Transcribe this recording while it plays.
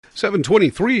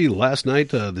7:23 last night,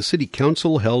 the City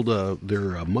Council held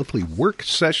their monthly work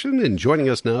session, and joining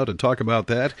us now to talk about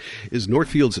that is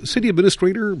Northfield's City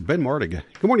Administrator, Ben Martig.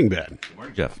 Good morning, Ben. Good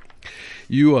morning, Jeff.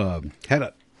 You had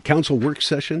a council work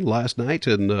session last night,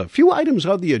 and a few items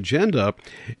on the agenda,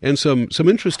 and some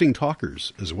interesting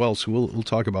talkers as well, so we'll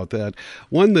talk about that.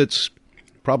 One that's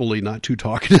probably not too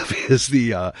talkative is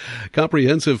the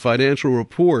comprehensive financial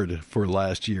report for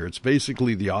last year. It's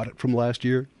basically the audit from last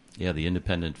year. Yeah, the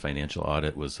independent financial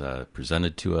audit was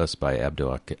presented to us by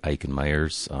Abdo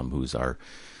Eichenmeyers, who's our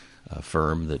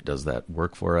firm that does that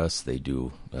work for us. They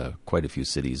do quite a few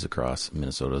cities across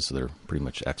Minnesota, so they're pretty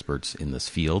much experts in this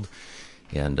field.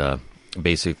 And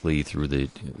basically through the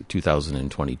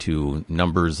 2022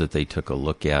 numbers that they took a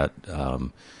look at,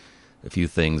 a few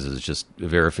things is just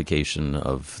verification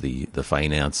of the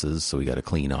finances, so we got a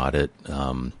clean audit.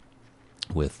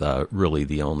 With really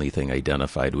the only thing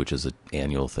identified, which is an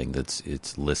annual thing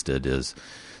it's listed, is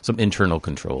some internal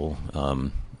control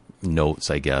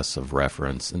notes, I guess, of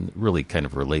reference, and really kind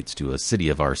of relates to a city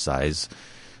of our size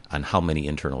on how many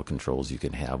internal controls you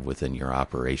can have within your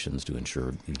operations to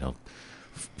ensure,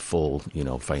 full,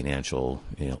 financial,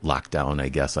 lockdown, I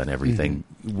guess, on everything.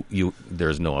 Mm-hmm.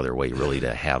 There's no other way really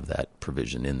to have that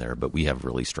provision in there, but we have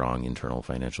really strong internal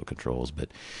financial controls. But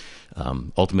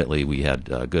ultimately, we had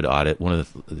a good audit.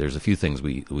 There's a few things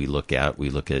we look at. We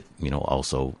look at,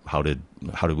 also how did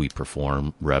we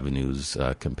perform revenues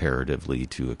comparatively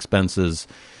to expenses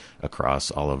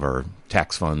across all of our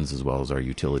tax funds as well as our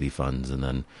utility funds, and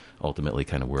then ultimately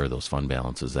kind of where are those fund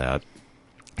balances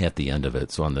at the end of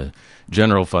it. So on the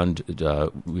general fund,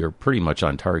 we were pretty much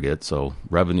on target. So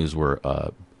revenues were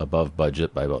above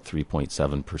budget by about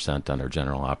 3.7% on our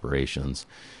general operations,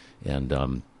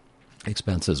 and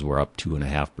expenses were up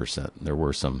 2.5%. There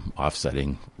were some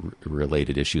offsetting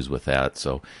related issues with that.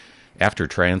 So after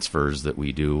transfers that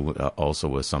we do, also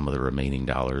with some of the remaining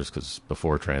dollars, because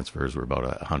before transfers were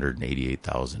about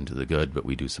 $188,000 to the good, but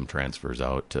we do some transfers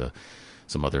out to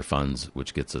some other funds,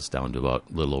 which gets us down to about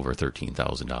a little over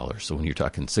 $13,000. So when you're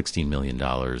talking $16 million,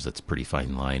 that's a pretty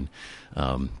fine line,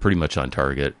 pretty much on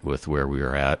target with where we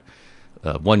were at.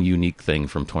 One unique thing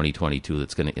from 2022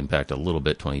 that's going to impact a little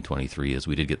bit 2023 is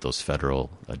we did get those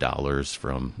federal dollars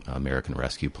from American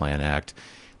Rescue Plan Act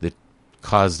that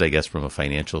caused, I guess, from a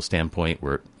financial standpoint,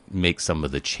 where it makes some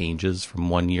of the changes from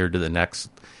one year to the next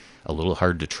a little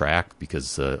hard to track,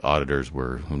 because auditors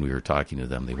when we were talking to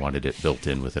them, they wanted it built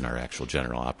in within our actual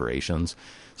general operations.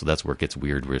 So that's where it gets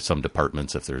weird, where some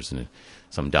departments, if there's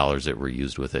some dollars that were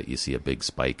used with it, you see a big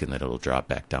spike and then it'll drop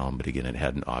back down. But again, it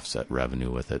had an offset revenue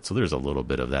with it. So there's a little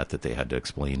bit of that they had to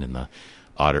explain in the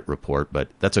audit report. But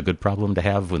that's a good problem to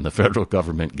have when the federal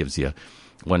government gives you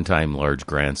one-time large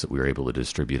grants that we were able to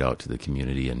distribute out to the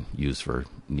community and use for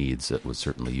needs. That was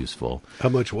certainly useful. How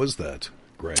much was that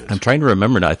grant? I'm trying to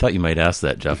remember now. I thought you might ask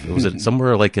that, Jeff. Was it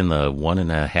somewhere like in the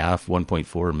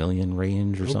 1.4 million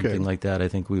range or something like that? I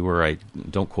think we were.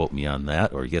 Don't quote me on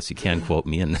that, or I guess you can quote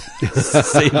me and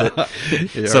say that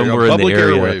somewhere in the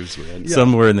area. Airwaves,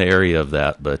 somewhere in the area of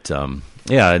that. But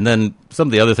yeah, and then some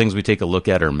of the other things we take a look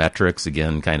at are metrics.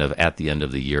 Again, kind of at the end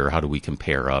of the year, how do we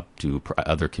compare up to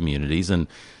other communities? And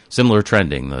similar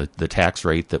trending, the tax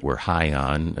rate that we're high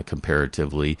on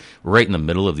comparatively, we're right in the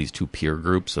middle of these two peer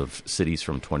groups of cities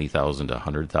from 20,000 to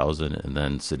 100,000, and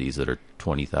then cities that are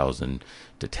 20,000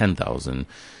 to 10,000.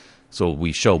 So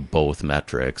we show both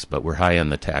metrics, but we're high on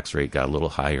the tax rate, got a little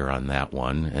higher on that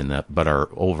one, but our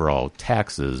overall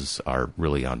taxes are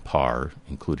really on par,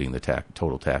 including the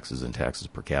total taxes and taxes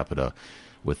per capita,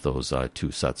 with those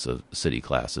two sets of city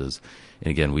classes. And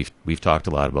again, we've talked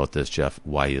a lot about this, Jeff.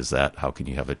 Why is that? How can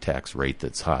you have a tax rate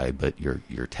that's high, but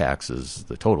your taxes,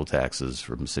 the total taxes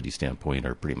from a city standpoint,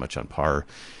 are pretty much on par?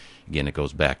 Again, it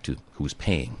goes back to who's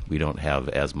paying. We don't have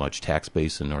as much tax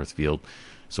base in Northfield,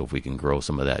 so if we can grow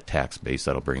some of that tax base,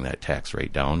 that'll bring that tax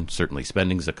rate down. Certainly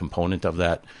spending is a component of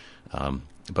that,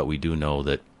 but we do know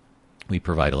that we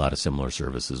provide a lot of similar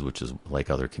services, which is like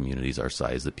other communities our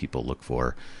size that people look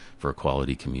for a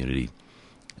quality community,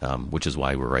 which is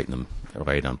why we're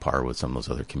right on par with some of those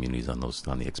other communities on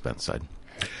the expense side.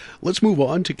 Let's move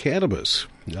on to cannabis.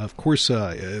 Of course,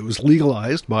 it was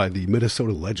legalized by the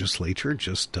Minnesota legislature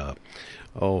just a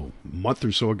month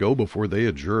or so ago before they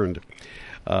adjourned.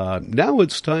 Now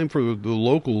it's time for the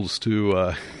locals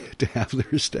to have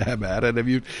their stab at it.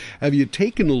 Have you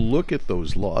taken a look at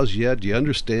those laws yet? Do you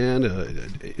understand?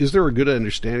 Is there a good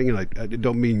understanding? And I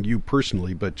don't mean you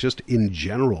personally, but just in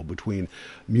general between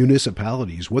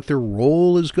municipalities, what their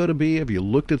role is going to be. Have you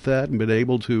looked at that and been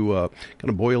able to kind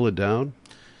of boil it down?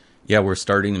 Yeah, we're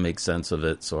starting to make sense of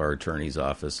it. So our attorney's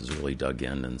office is really dug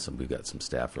in, and we've got some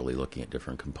staff really looking at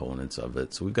different components of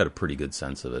it. So we've got a pretty good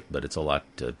sense of it, but it's a lot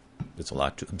to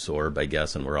absorb, I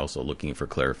guess. And we're also looking for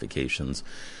clarifications.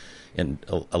 And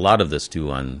a lot of this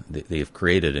too. They've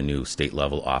created a new state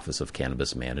level Office of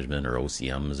Cannabis Management, or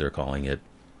OCM as they're calling it.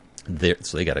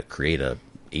 So they got to create a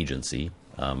agency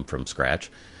from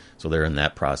scratch. So they're in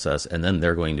that process, and then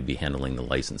they're going to be handling the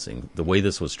licensing. The way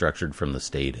this was structured from the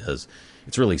state is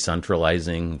it's really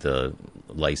centralizing the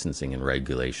licensing and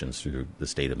regulations through the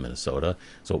state of Minnesota,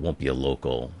 so it won't be a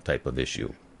local type of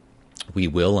issue. We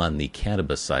will, on the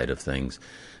cannabis side of things,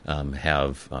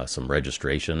 have some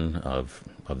registration of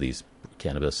these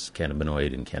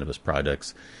cannabinoid and cannabis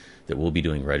products that we'll be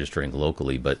doing registering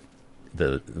locally, but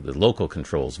the local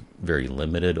control is very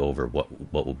limited over what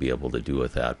we'll be able to do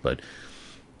with that. But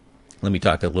let me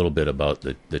talk a little bit about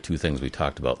the two things we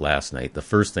talked about last night. The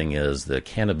first thing is the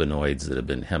cannabinoids that have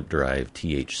been hemp-derived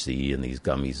THC in these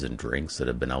gummies and drinks that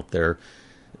have been out there.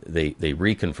 They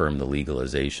reconfirmed the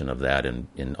legalization of that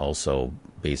and also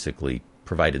basically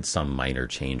provided some minor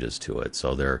changes to it.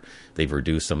 So they've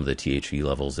reduced some of the THC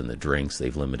levels in the drinks.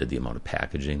 They've limited the amount of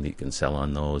packaging that you can sell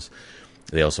on those.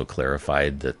 They also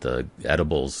clarified that the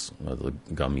edibles, the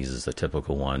gummies is the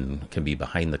typical one, can be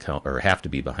behind the counter or have to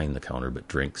be behind the counter, but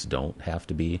drinks don't have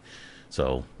to be.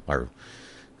 So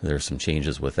there's some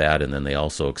changes with that. And then they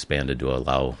also expanded to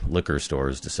allow liquor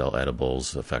stores to sell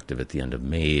edibles effective at the end of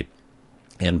May,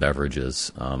 and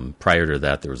beverages. Prior to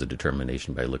that, there was a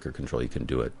determination by liquor control you can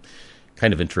do it.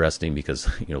 Kind of interesting because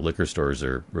liquor stores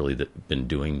are really been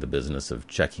doing the business of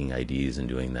checking IDs and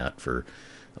doing that for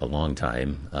a long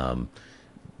time.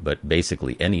 But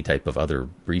basically any type of other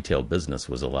retail business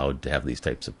was allowed to have these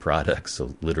types of products.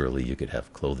 So literally you could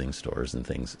have clothing stores and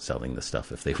things selling the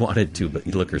stuff if they wanted to, but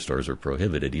liquor stores were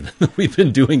prohibited even though we've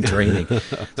been doing training.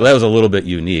 So that was a little bit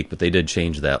unique, but they did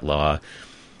change that law.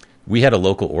 We had a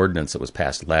local ordinance that was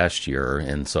passed last year,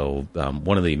 and so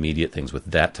one of the immediate things with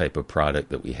that type of product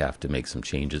that we have to make some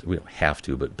changes, we don't have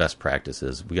to, but best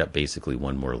practices, we got basically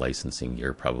one more licensing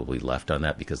year probably left on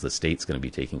that because the state's going to be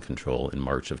taking control in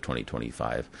March of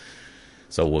 2025.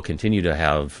 So we'll continue to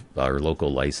have our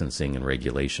local licensing and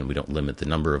regulation. We don't limit the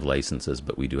number of licenses,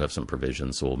 but we do have some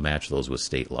provisions, so we'll match those with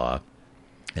state law.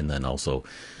 And then also,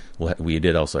 we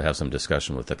did also have some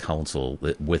discussion with the council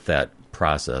with that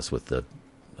process, with the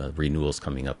renewals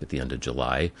coming up at the end of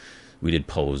July. We did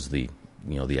pose the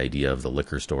idea of the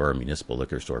liquor store, municipal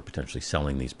liquor store, potentially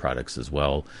selling these products as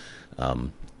well.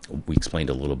 We explained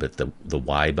a little bit the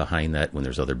why behind that when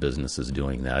there's other businesses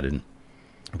doing that, and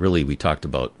really we talked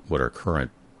about what our current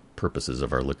purposes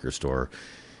of our liquor store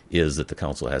is that the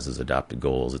council has as adopted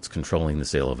goals. It's controlling the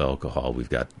sale of alcohol. We've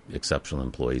got exceptional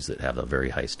employees that have a very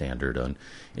high standard on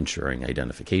ensuring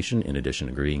identification. In addition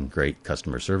to being great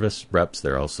customer service reps,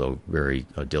 they're also very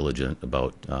diligent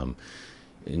about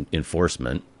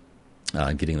enforcement,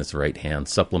 getting this right hand,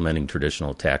 supplementing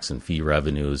traditional tax and fee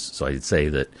revenues. So I'd say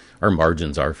that our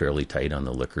margins are fairly tight on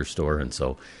the liquor store, and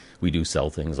so we do sell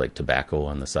things like tobacco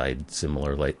on the side,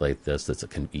 similar like this. That's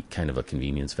kind of a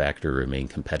convenience factor to remain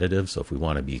competitive. So if we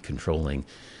want to be controlling,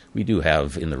 we do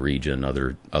have in the region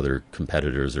other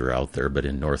competitors are out there, but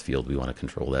in Northfield we want to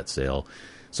control that sale.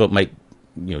 So it might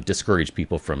discourage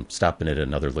people from stopping at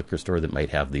another liquor store that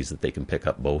might have these that they can pick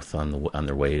up both on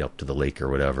their way up to the lake or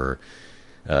whatever.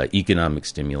 Economic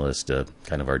stimulus to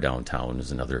kind of our downtown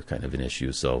is another kind of an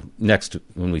issue. So next,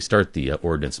 when we start the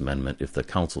ordinance amendment, if the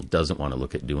council doesn't want to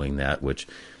look at doing that, which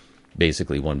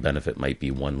basically one benefit might be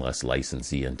one less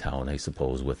licensee in town, I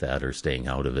suppose, with that or staying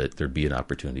out of it, there'd be an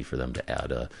opportunity for them to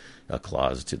add a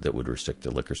clause that would restrict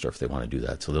the liquor store if they want to do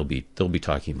that. So they'll be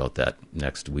talking about that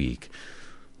next week.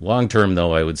 Long term,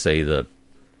 though, I would say the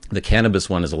cannabis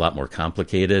one is a lot more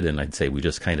complicated, and I'd say we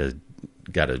just kind of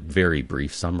got a very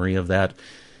brief summary of that.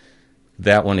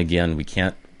 That one, again, we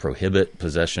can't prohibit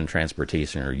possession,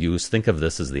 transportation, or use. Think of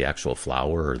this as the actual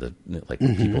flower or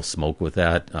people smoke with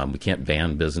that. We can't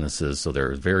ban businesses, so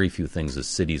there are very few things the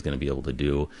city's going to be able to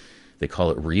do. They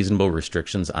call it reasonable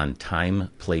restrictions on time,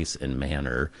 place, and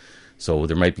manner. So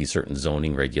there might be certain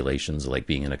zoning regulations, like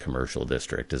being in a commercial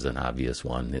district is an obvious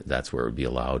one. That's where it would be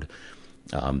allowed.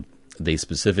 They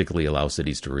specifically allow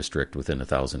cities to restrict within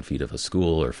 1,000 feet of a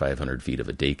school or 500 feet of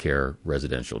a daycare,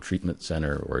 residential treatment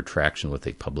center, or attraction with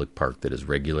a public park that is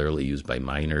regularly used by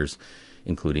minors,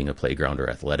 including a playground or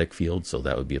athletic field. So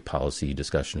that would be a policy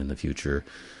discussion in the future.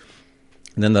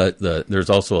 And then there's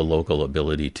also a local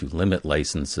ability to limit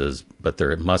licenses, but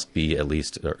there must be at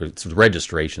least, it's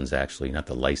registrations actually, not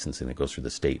the licensing that goes through the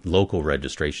state. Local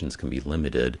registrations can be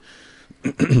limited.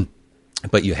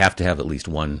 But you have to have at least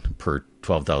one per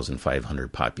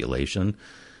 12,500 population.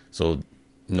 So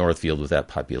Northfield, with that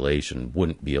population,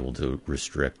 wouldn't be able to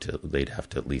restrict. They'd have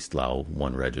to at least allow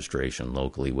one registration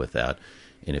locally with that.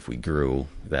 And if we grew,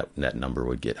 that number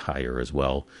would get higher as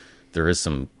well. There is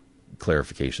some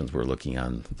clarifications we're looking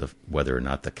on whether or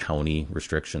not the county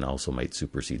restriction also might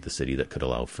supersede the city that could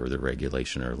allow further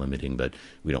regulation or limiting, but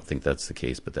we don't think that's the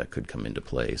case, but that could come into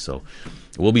play. So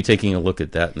we'll be taking a look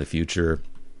at that in the future.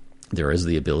 There is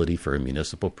the ability for a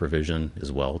municipal provision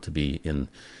as well to be in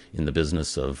the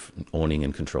business of owning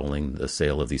and controlling the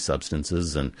sale of these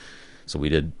substances. And so we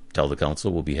did tell the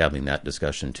council we'll be having that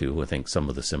discussion too. I think some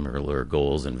of the similar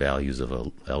goals and values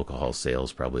of alcohol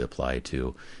sales probably apply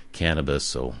to cannabis.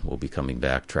 So we'll be coming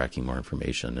back, tracking more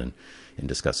information and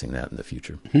discussing that in the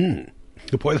future.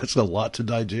 Boy, that's a lot to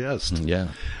digest. Yeah.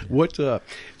 What, as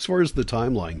far as the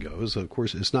timeline goes, of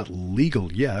course, it's not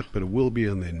legal yet, but it will be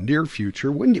in the near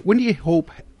future. When do you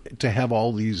hope to have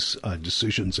all these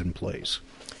decisions in place?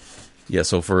 Yeah,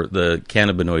 so for the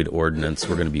cannabinoid ordinance,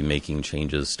 we're going to be making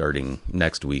changes starting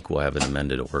next week. We'll have an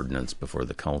amended ordinance before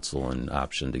the council and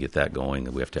option to get that going.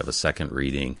 We have to have a second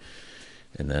reading.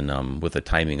 And then with the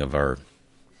timing of our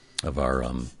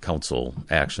council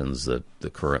actions, the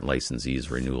current licensees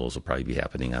renewals will probably be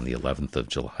happening on the 11th of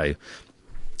July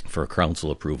for council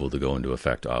approval to go into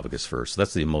effect August 1st. So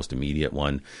that's the most immediate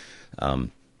one.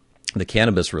 The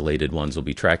cannabis-related ones will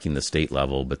be tracking the state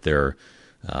level, but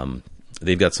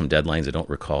they've got some deadlines. I don't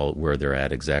recall where they're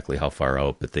at exactly, how far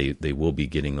out, but they will be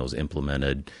getting those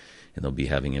implemented, and they'll be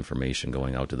having information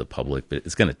going out to the public. But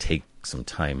it's going to take some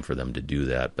time for them to do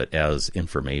that. But as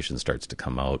information starts to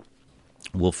come out,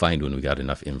 we'll find when we got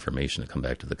enough information to come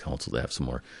back to the council to have some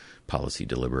more policy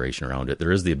deliberation around it.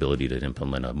 There is the ability to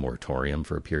implement a moratorium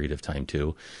for a period of time,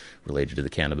 too, related to the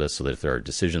cannabis, so that if there are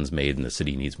decisions made and the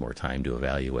city needs more time to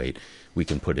evaluate, we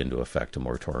can put into effect a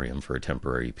moratorium for a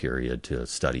temporary period to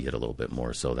study it a little bit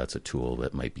more. So that's a tool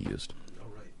that might be used.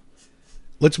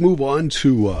 Let's move on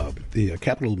to the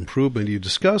capital improvement. You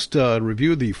discussed and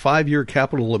reviewed the 5-year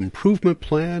capital improvement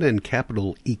plan and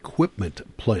capital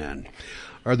equipment plan.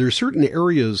 Are there certain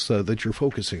areas that you're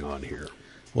focusing on here?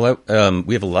 Well,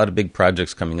 we have a lot of big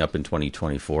projects coming up in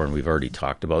 2024, and we've already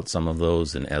talked about some of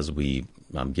those. And as we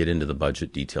get into the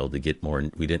budget detail to get more,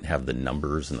 we didn't have the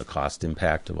numbers and the cost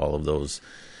impact of all of those,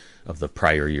 of the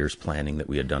prior year's planning that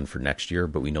we had done for next year,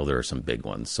 but we know there are some big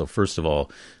ones. So first of all,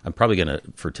 I'm probably going to,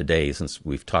 for today, since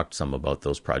we've talked some about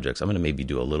those projects, I'm going to maybe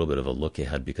do a little bit of a look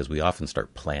ahead, because we often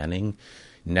start planning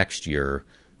next year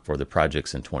for the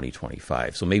projects in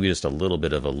 2025. So maybe just a little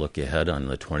bit of a look ahead on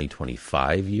the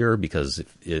 2025 year, because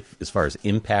if as far as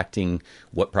impacting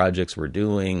what projects we're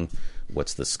doing,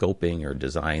 what's the scoping or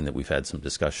design that we've had some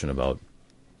discussion about,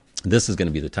 this is going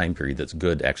to be the time period that's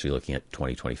good actually looking at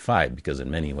 2025, because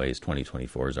in many ways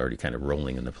 2024 is already kind of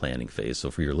rolling in the planning phase. So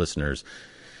for your listeners,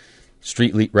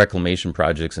 street reclamation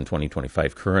projects in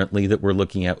 2025 currently that we're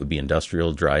looking at would be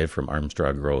Industrial Drive from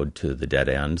Armstrong Road to the dead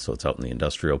end. So it's out in the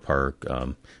industrial park.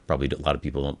 Probably a lot of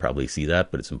people don't probably see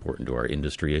that, but it's important to our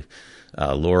industry.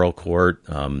 Laurel Court,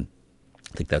 I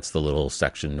think that's the little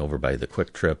section over by the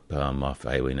Quick Trip off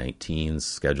Highway 19,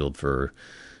 scheduled for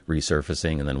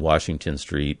resurfacing. And then Washington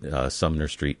Street, Sumner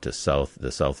Street to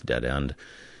the south dead end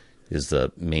is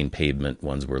the main pavement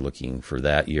ones we're looking for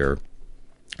that year.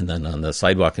 And then on the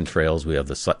sidewalk and trails, we have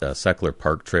the Seckler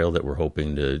Park Trail that we're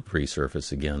hoping to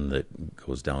resurface again, that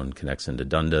goes down, connects into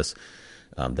Dundas.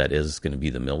 That is going to be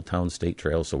the Milltown State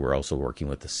Trail, so we're also working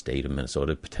with the state of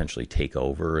Minnesota to potentially take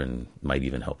over and might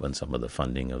even help on some of the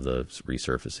funding of the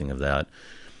resurfacing of that.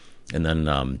 And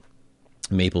then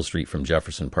Maple Street from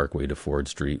Jefferson Parkway to Ford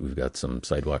Street, we've got some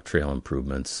sidewalk trail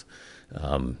improvements.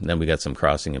 Then we got some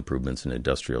crossing improvements in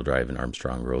Industrial Drive and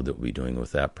Armstrong Road that we'll be doing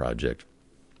with that project.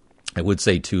 I would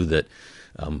say, too, that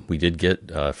we did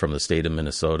get from the state of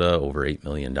Minnesota over $8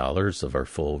 million of our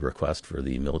full request for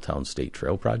the Milltown State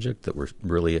Trail project that we're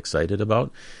really excited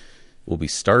about. We'll be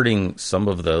starting some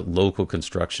of the local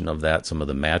construction of that. Some of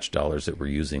the match dollars that we're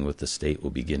using with the state will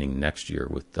be beginning next year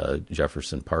with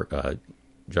Jefferson Parkway.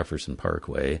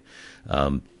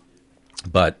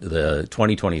 But the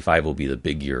 2025 will be the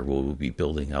big year. We'll be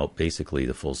building out basically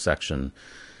the full section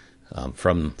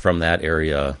from that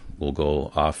area. We'll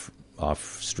go off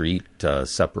street,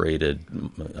 separated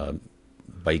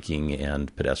biking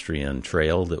and pedestrian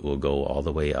trail that will go all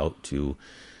the way out to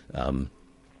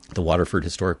the Waterford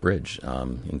Historic Bridge.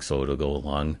 And so it'll go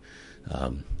along,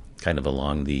 kind of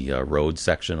along the road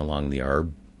section along the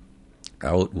Arb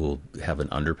out. We'll have an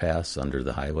underpass under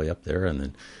the highway up there, and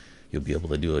then you'll be able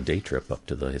to do a day trip up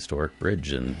to the historic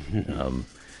bridge and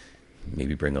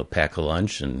maybe bring a pack of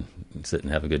lunch and sit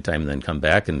and have a good time, and then come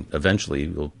back, and eventually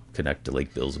we'll connect to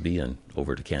Lake Bilsby and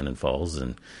over to Cannon Falls,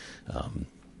 and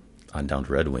on down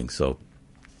to Red Wing. So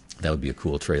that would be a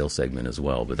cool trail segment as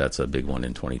well, but that's a big one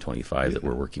in 2025 that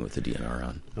we're working with the DNR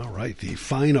on. All right. The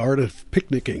fine art of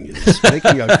picnicking is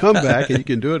making a comeback, and you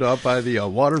can do it out by the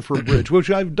Waterford Bridge, which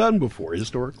I've done before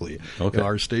historically in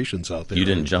our stations out there. You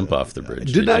didn't jump off the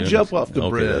bridge, did not you? jump off the Okay,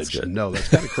 bridge. that's good. No, that's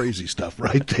kind of crazy stuff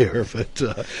right there. But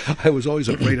I was always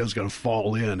afraid I was going to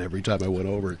fall in every time I went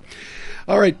over.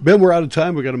 All right, Ben, we're out of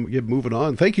time. We've got to get moving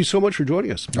on. Thank you so much for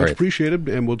joining us. Much appreciated,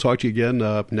 and we'll talk to you again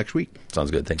next week. Sounds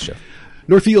good. Thanks, Jeff.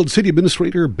 Northfield City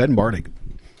Administrator Ben Martig.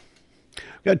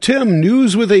 Got Tim,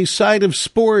 news with a side of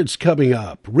sports coming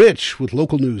up. Rich with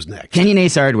local news next. Kenyon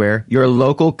Ace Hardware, your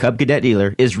local Cub Cadet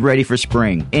dealer, is ready for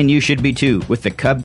spring, and you should be too, with the Cub